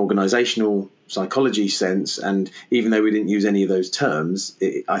in an organizational psychology sense, and even though we didn't use any of those terms,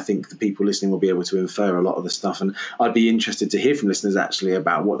 I think the people listening will be able to infer a lot of the stuff. And I'd be interested to hear from listeners actually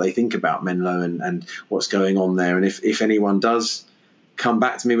about what they think about Menlo and what's going on there. And if anyone does come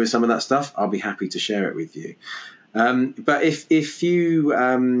back to me with some of that stuff, I'll be happy to share it with you. But if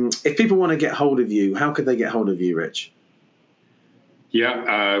people want to get hold of you, how could they get hold of you, Rich?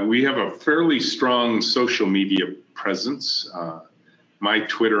 Yeah, we have a fairly strong social media presence. My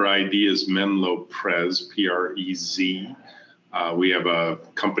Twitter ID is Menlo Prez, Prez. We have a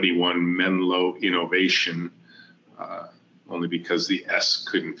company one, Menlo Innovation, only because the S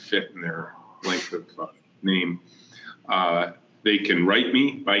couldn't fit in their length of name. They can write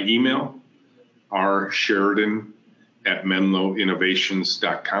me by email,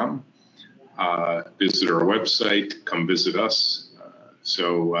 rsheridan@menloinnovations.com. Visit our website, come visit us.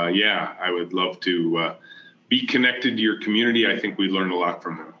 I would love to be connected to your community. I think we learn a lot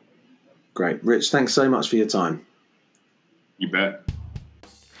from them. Great. Rich, thanks so much for your time. You bet.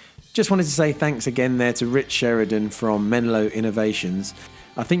 Just wanted to say thanks again there to Rich Sheridan from Menlo Innovations.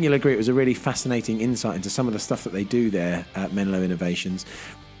 I think you'll agree it was a really fascinating insight into some of the stuff that they do there at Menlo Innovations.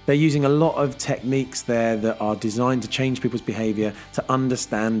 They're using a lot of techniques there that are designed to change people's behaviour, to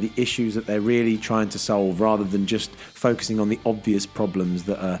understand the issues that they're really trying to solve, rather than just focusing on the obvious problems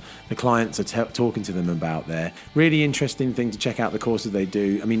that the clients are talking to them about there. Really interesting thing to check out the courses they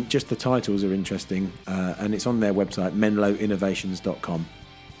do. I mean, just the titles are interesting, and it's on their website, menloinnovations.com.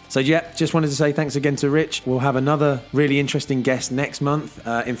 So yeah, just wanted to say thanks again to Rich. We'll have another really interesting guest next month.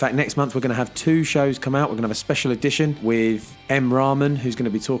 In fact, next month we're going to have 2 shows come out. We're going to have a special edition with M. Rahman, who's going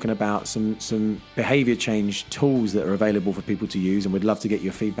to be talking about some behaviour change tools that are available for people to use, and we'd love to get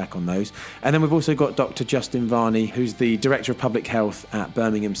your feedback on those. And then we've also got Dr. Justin Varney, who's the Director of Public Health at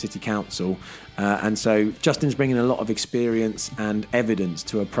Birmingham City Council. And so Justin's bringing a lot of experience and evidence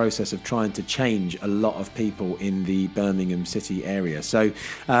to a process of trying to change a lot of people in the Birmingham City area. So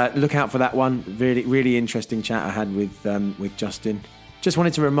look out for that one. Really, really interesting chat I had with Justin. Just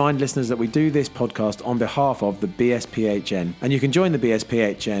wanted to remind listeners that we do this podcast on behalf of the BSPHN, and you can join the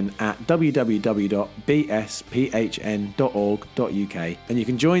BSPHN at www.bsphn.org.uk, and you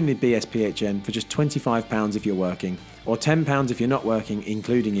can join the BSPHN for just £25 if you're working, or £10 if you're not working,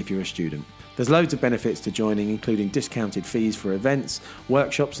 including if you're a student. There's loads of benefits to joining, including discounted fees for events,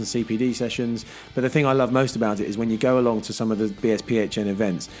 workshops and CPD sessions. But the thing I love most about it is when you go along to some of the BSPHN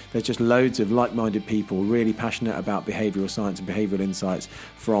events, there's just loads of like-minded people really passionate about behavioural science and behavioural insights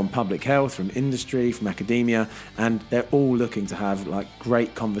from public health, from industry, from academia, and they're all looking to have like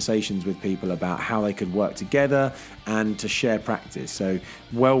great conversations with people about how they could work together and to share practice. So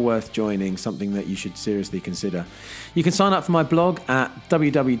well worth joining, something that you should seriously consider. You can sign up for my blog at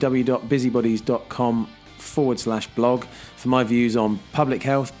www.busybodies.com/blog for my views on public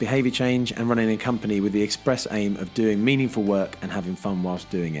health, behaviour change and running a company with the express aim of doing meaningful work and having fun whilst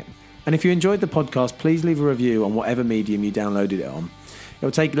doing it. And if you enjoyed the podcast, please leave a review on whatever medium you downloaded it on. It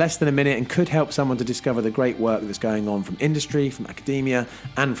will take less than a minute and could help someone to discover the great work that's going on from industry, from academia,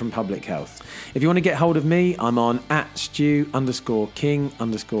 and from public health. If you want to get hold of me, I'm on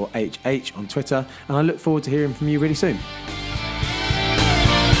 @Stu_King_HH on Twitter, and I look forward to hearing from you really soon.